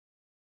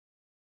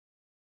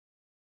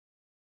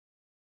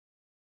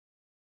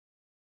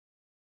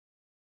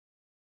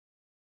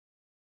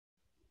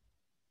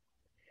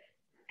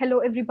Hello,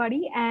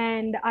 everybody,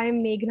 and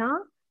I'm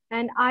Meghna,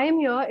 and I am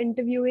here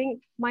interviewing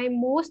my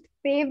most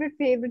favorite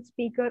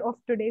speaker of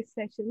today's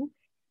session.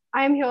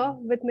 I am here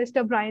with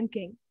Mr. Brian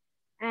King,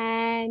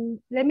 and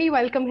let me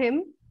welcome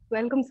him.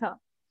 Welcome, sir.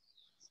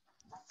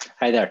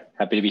 Hi there.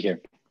 Happy to be here.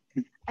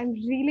 I'm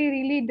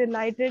really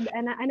delighted,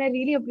 and I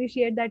really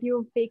appreciate that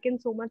you've taken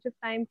so much of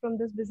time from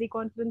this busy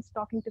conference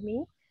talking to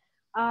me.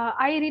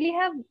 I really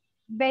have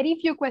very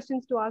few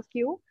questions to ask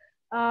you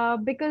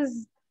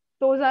because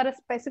those are a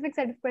specific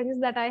set of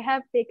questions that I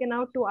have taken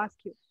out to ask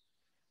you.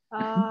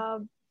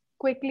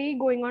 Quickly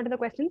going on to the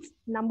questions.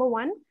 Number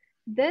one,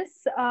 this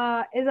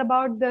is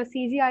about the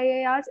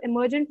CGIAR's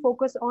emergent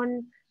focus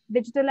on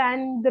digital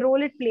and the role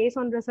it plays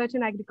on research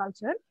in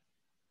agriculture.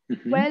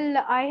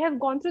 Well, I have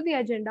gone through the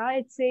agenda.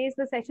 It says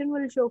the session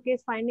will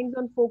showcase findings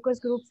on focus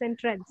groups and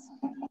trends.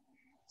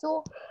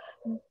 So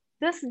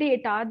this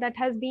data that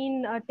has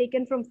been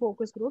taken from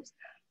focus groups,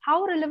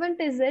 how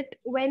relevant is it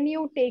when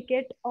you take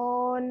it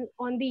on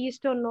the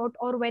Eastern Note,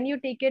 or when you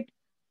take it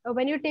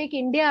when you take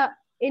India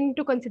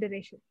into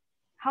consideration?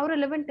 How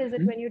relevant is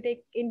it when you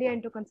take India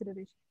into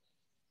consideration?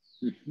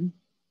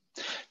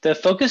 The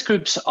focus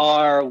groups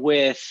are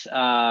with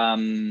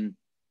the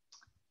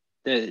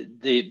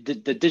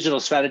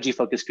digital strategy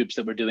focus groups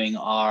that we're doing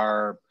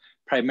are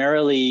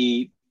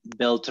primarily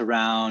built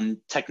around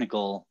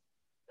technical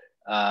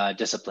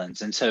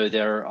disciplines, and so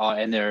they're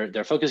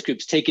focus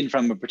groups taken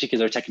from a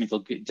particular technical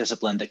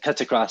discipline that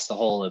cuts across the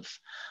whole of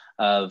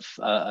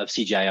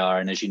CGIAR.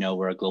 And as you know,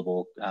 we're a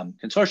global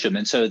consortium,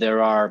 and so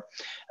there are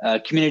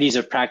communities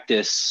of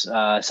practice,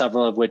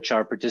 several of which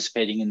are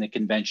participating in the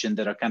convention,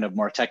 that are kind of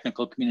more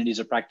technical communities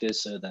of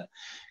practice, so the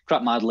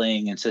crop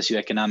modeling and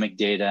socioeconomic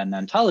data and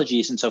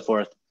ontologies and so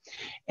forth.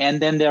 And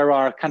then there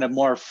are kind of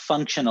more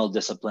functional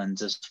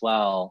disciplines as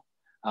well,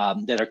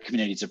 that are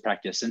communities of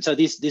practice. And so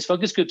these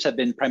focus groups have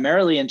been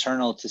primarily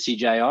internal to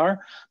CGIAR,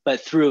 but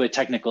through a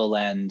technical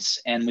lens.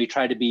 And we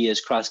try to be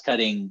as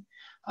cross-cutting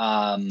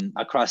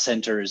across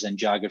centers and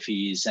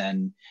geographies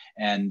and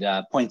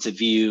points of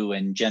view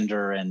and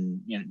gender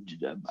and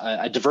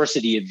a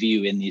diversity of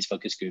view in these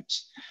focus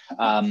groups.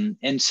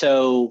 And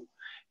so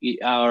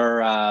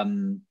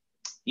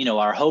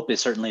our hope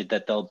is certainly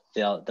that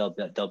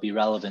they'll be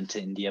relevant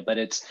to India, but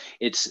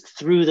it's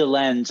through the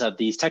lens of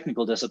these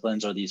technical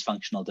disciplines or these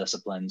functional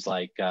disciplines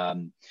like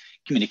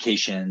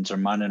communications or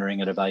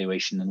monitoring and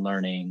evaluation and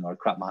learning or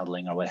crop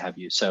modeling or what have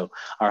you. So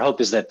our hope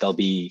is that they'll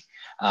be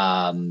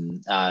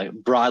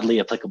broadly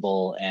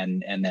applicable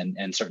and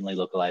certainly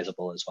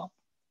localizable as well.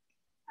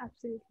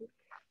 Absolutely.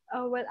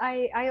 Well,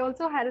 I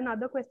also had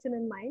another question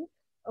in mind.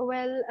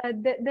 Well,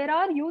 there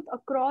are youth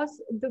across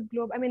the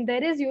globe. I mean,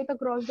 there is youth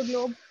across the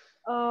globe.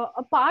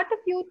 A part of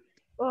youth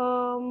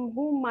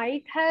who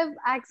might have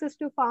access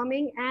to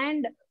farming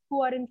and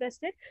who are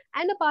interested,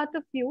 and a part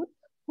of youth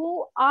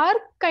who are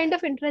kind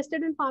of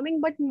interested in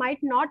farming but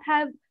might not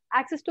have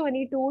access to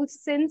any tools,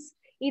 since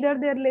either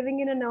they're living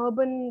in an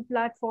urban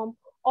platform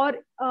or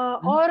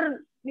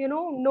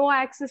no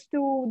access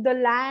to the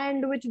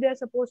land which they're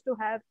supposed to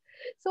have.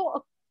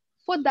 So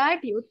for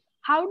that youth,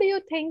 how do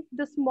you think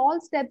the small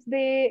steps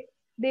they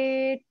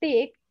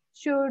take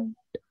should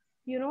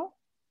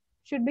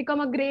become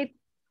a great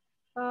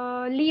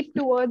leap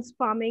towards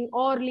farming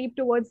or leap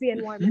towards the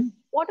environment?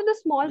 What are the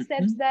small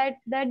steps that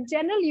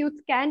general youth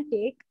can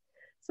take,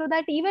 so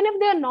that even if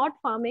they're not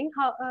farming,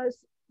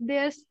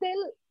 they're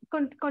still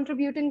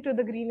contributing to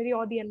the greenery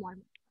or the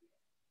environment?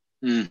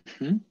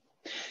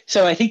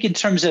 So I think in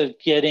terms of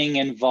getting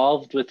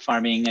involved with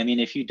farming, I mean,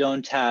 if you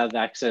don't have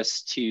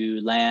access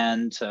to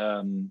land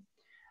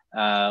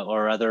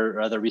or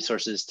other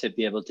resources to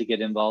be able to get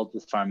involved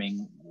with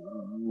farming,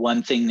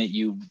 one thing that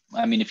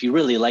if you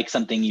really like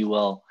something, you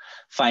will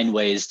find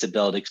ways to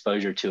build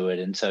exposure to it.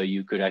 And so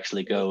you could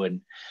actually go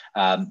and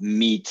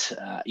meet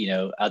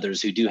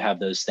others who do have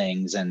those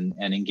things and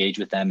engage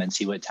with them and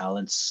see what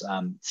talents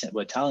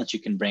you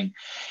can bring.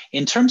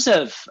 In terms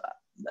of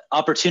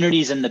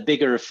opportunities in the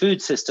bigger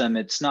food system,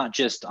 it's not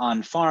just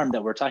on farm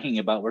that we're talking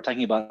about. We're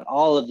talking about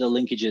all of the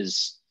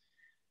linkages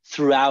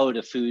throughout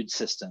a food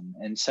system.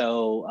 And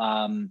so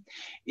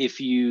if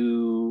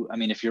you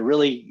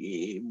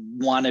really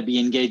want to be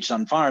engaged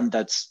on farm,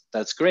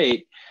 that's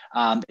great.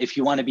 If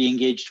you want to be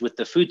engaged with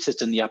the food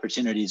system, the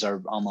opportunities are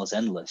almost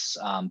endless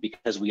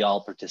because we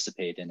all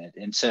participate in it.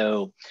 And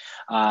so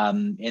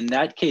in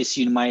that case,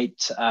 you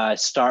might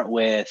start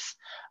with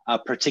a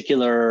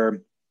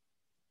particular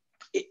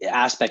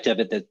aspect of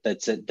it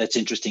that's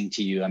interesting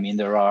to you. I mean,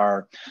 there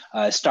are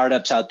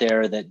startups out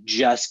there that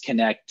just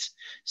connect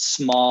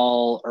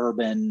small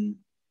urban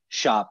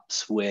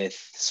shops with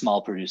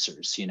small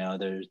producers.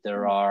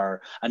 There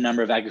are a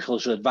number of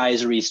agricultural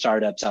advisory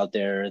startups out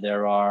there.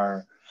 There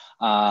are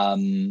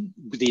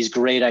these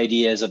great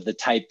ideas of the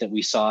type that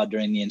we saw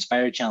during the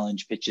Inspire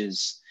Challenge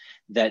pitches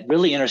that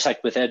really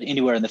intersect with it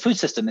anywhere in the food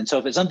system. And so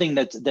if it's something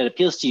that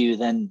appeals to you,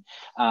 then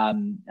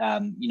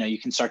you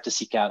can start to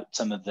seek out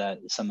some of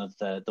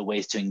the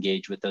ways to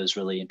engage with those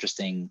really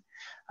interesting,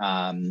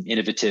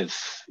 innovative,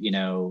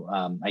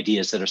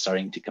 ideas that are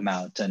starting to come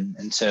out.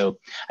 And so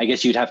I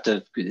guess you'd have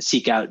to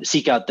seek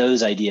out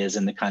those ideas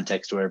in the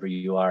context wherever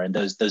you are, and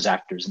those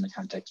actors in the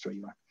context where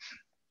you are.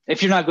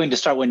 If you're not going to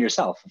start one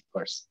yourself, of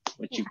course,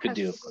 which you could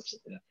do, of course.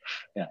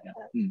 Yeah.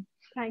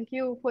 Thank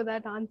you for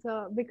that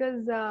answer,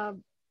 because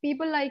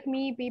people like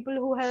me, people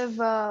who have,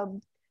 a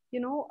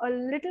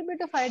little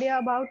bit of idea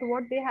about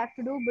what they have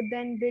to do, but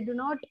then they do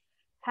not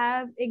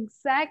have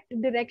exact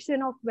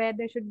direction of where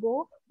they should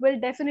go, will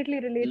definitely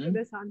relate to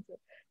this answer.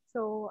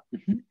 So,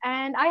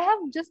 and I have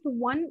just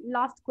one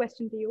last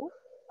question to you.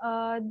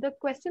 The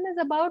question is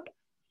about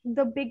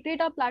the big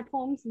data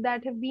platforms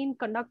that have been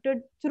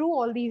conducted through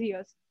all these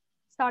years,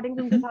 starting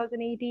from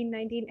 2018,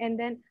 19, and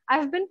then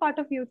I've been part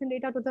of Youth in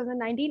Data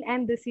 2019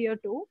 and this year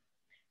too.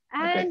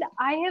 And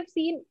I have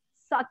seen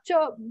such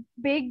a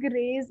big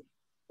raise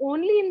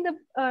only in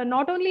the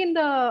not only in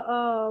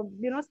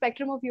the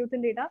spectrum of youth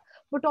in data,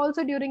 but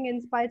also during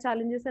Inspire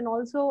challenges, and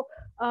also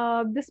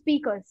the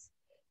speakers.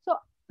 So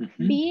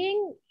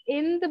being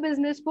in the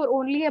business for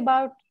only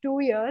about 2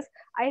 years,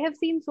 I have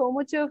seen so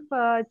much of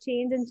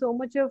change and so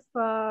much of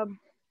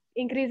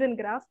increase in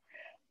graph.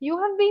 You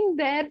have been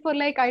there for,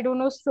 like, I don't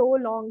know, so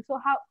long. So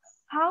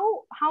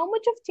how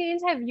much of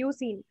change have you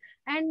seen,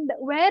 and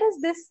where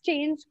is this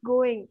change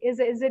going? Is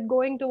it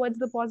going towards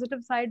the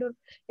positive side, or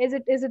is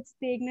it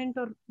stagnant,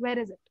 or where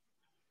is it?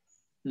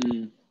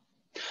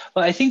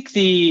 Well, I think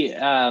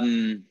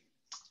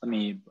let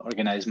me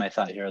organize my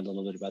thought here a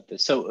little bit about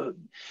this. So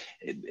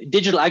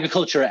digital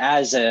agriculture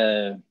as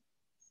a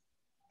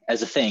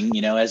thing,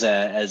 as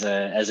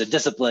a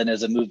discipline,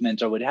 as a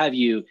movement, or what have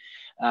you,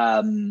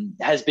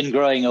 has been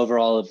growing over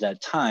all of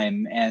that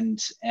time.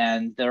 And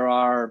there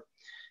are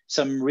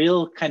some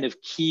real kind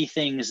of key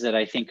things that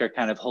I think are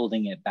kind of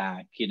holding it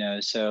back,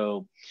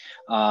 so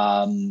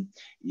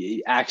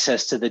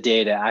access to the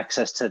data,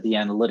 access to the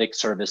analytic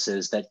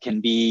services that can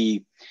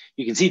be,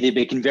 you can see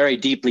they can be very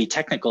deeply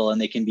technical,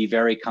 and they can be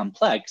very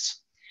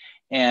complex.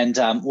 And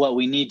what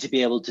we need to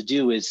be able to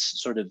do is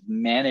sort of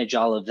manage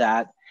all of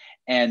that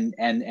and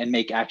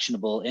make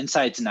actionable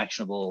insights and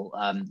actionable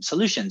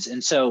solutions.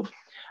 And so,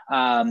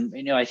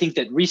 I think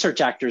that research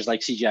actors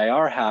like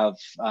CGIAR have,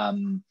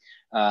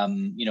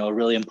 a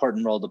really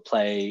important role to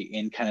play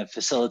in kind of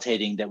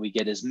facilitating that we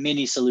get as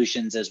many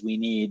solutions as we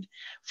need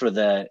for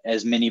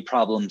as many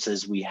problems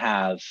as we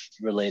have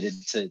related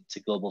to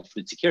global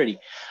food security.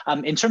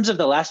 In terms of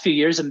the last few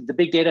years, the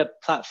big data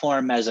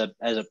platform as a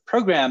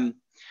program,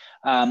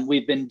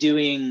 we've been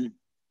doing,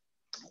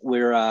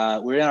 we're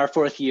in our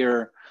 4th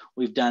year.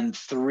 We've done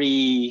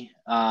 3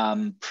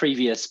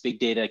 previous big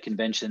data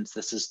conventions.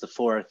 This is the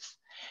 4th.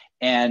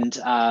 And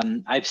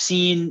I've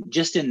seen,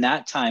 just in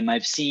that time,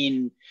 I've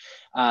seen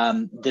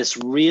this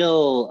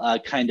real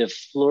kind of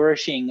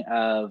flourishing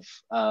of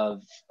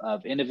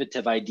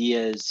innovative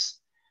ideas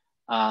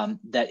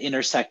that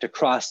intersect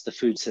across the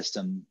food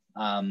system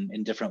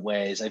in different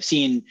ways. I've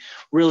seen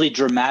really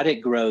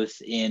dramatic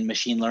growth in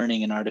machine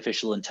learning and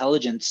artificial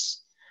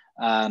intelligence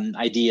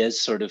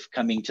ideas sort of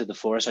coming to the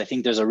fore. So I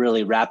think there's a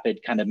really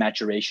rapid kind of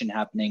maturation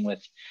happening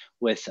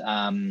with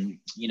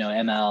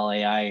ML,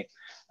 AI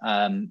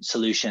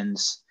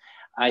solutions.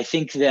 I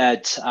think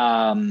that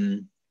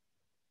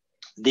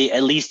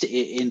at least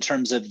in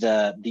terms of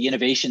the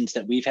innovations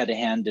that we've had a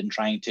hand in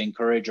trying to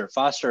encourage or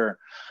foster,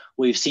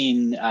 we've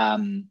seen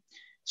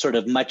sort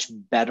of much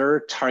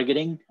better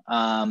targeting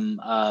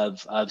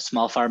of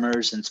small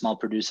farmers and small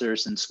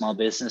producers and small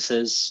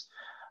businesses,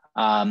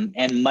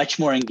 and much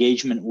more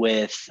engagement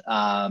with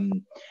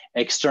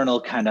external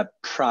kind of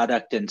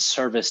product and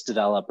service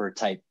developer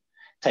type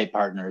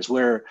partners.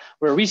 We're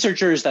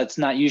researchers, that's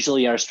not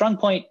usually our strong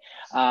point.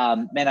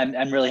 And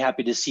I'm really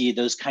happy to see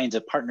those kinds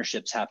of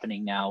partnerships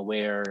happening now,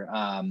 where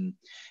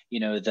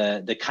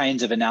the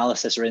kinds of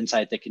analysis or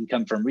insight that can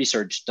come from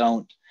research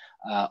don't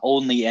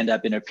only end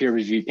up in a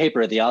peer-reviewed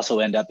paper, they also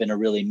end up in a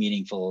really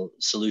meaningful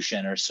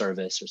solution or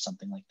service or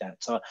something like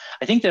that. So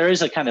I think there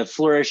is a kind of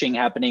flourishing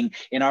happening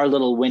in our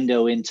little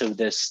window into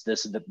this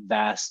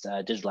vast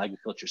digital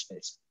agriculture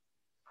space.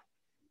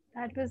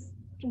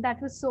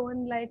 That was so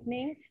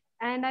enlightening.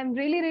 And I'm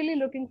really, really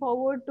looking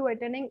forward to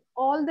attending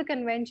all the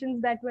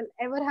conventions that will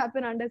ever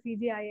happen under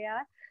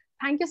CGIAR.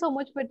 Thank you so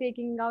much for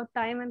taking out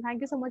time, and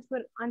thank you so much for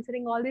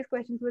answering all these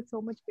questions with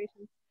so much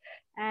patience.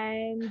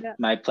 And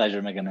my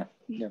pleasure, Meghana.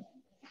 Yeah.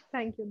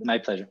 Thank you. My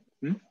pleasure.